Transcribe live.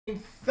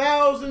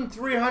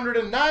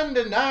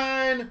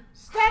1,399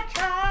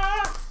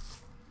 Stature.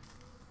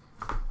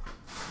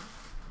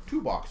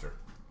 2-boxer.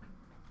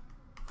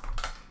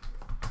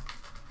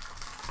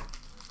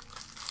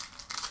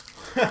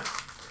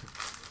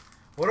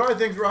 What do I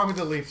think's wrong with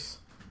the Leafs?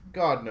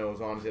 God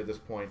knows, honestly, at this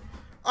point.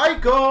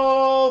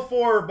 Eichel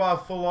for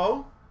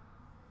Buffalo.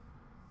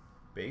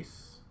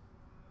 Base.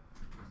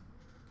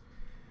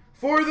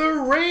 For the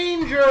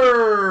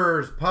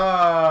Rangers,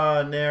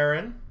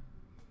 Panarin.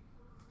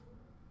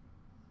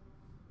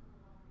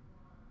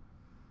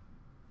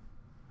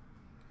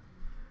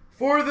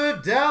 For the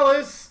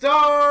Dallas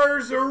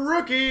Stars, a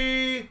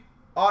rookie,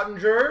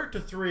 Ottinger to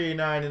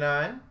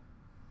 $3.99.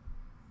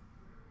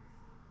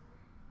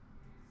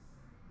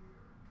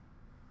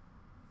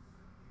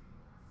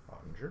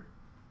 Ottinger.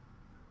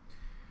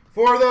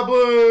 For the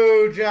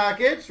Blue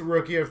Jackets,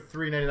 rookie of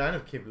 $3.99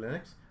 of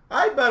Kivlenix.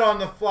 I bet on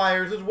the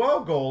Flyers as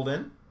well,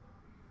 Golden.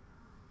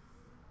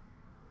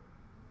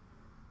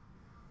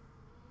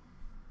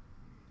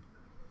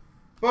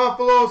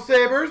 Buffalo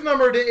Sabres,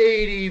 number to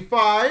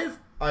 85,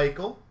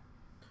 Eichel.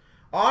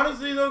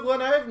 Honestly, though,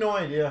 Glenn, I have no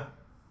idea.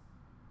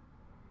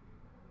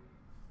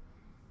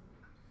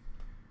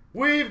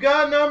 We've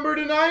got number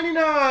to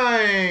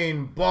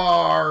 99,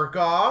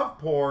 Barkov,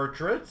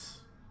 portraits.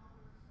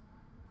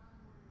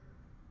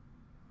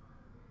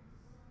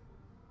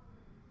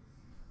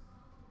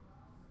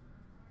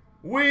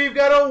 We've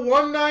got a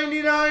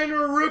 199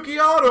 rookie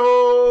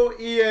auto,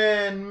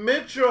 Ian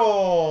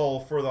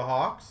Mitchell for the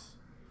Hawks.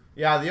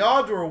 Yeah, the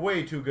odds were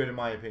way too good in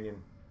my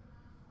opinion.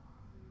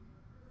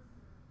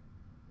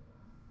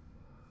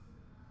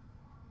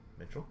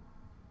 Mitchell.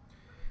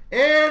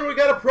 And we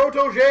got a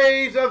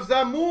Protoges of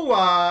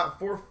Zamula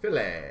for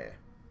Philly.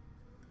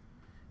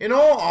 In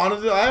all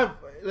honesty,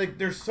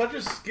 there's such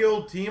a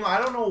skilled team. I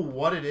don't know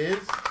what it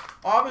is.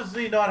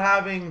 Obviously not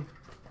having,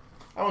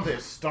 I won't say a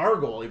star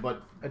goalie,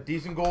 but a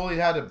decent goalie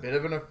had a bit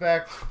of an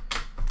effect.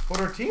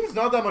 But our team's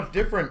not that much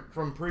different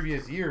from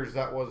previous years.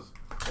 That was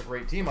a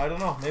great team. I don't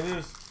know. Maybe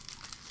there's,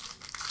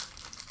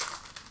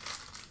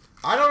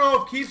 I don't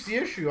know if Keith's the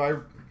issue. I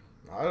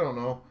don't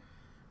know.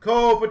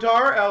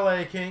 Kopitar,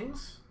 LA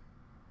Kings.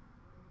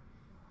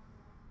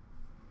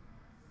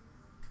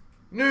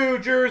 New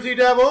Jersey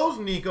Devils,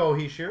 Nico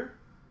Hischier.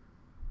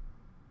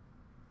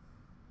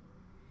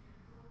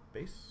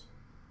 Base.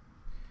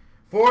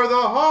 For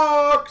the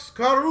Hawks,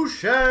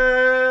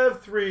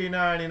 Karushev,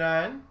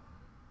 $3.99.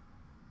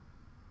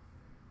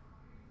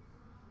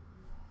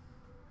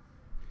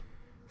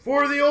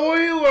 For the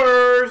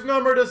Oilers,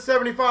 number to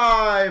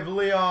 75,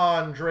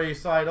 Leon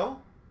Draisaitl,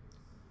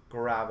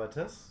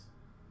 Gravitas.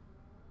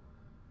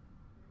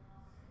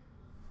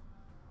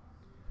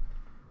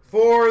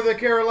 For the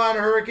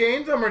Carolina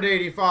Hurricanes, number to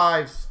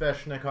 85,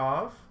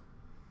 Sveshnikov.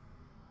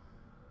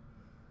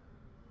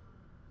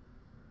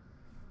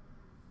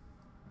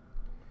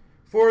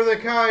 For the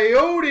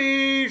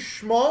Coyotes,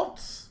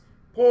 Schmaltz,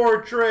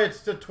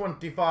 portraits to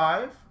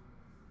 25.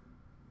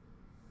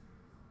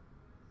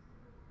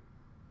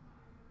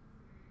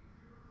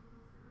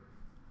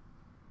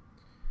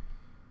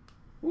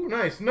 Ooh,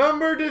 nice.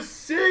 Number to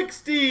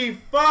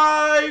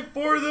 65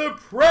 for the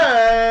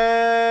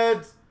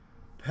Preds,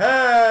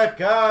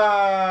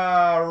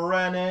 Pekka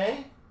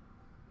Rinne.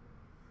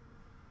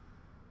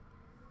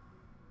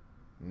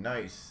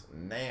 Nice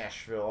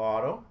Nashville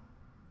auto.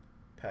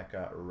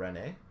 Pekka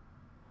Rinne.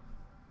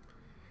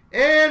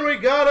 And we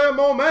got a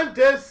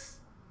momentous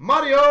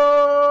Mario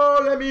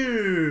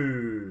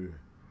Lemieux.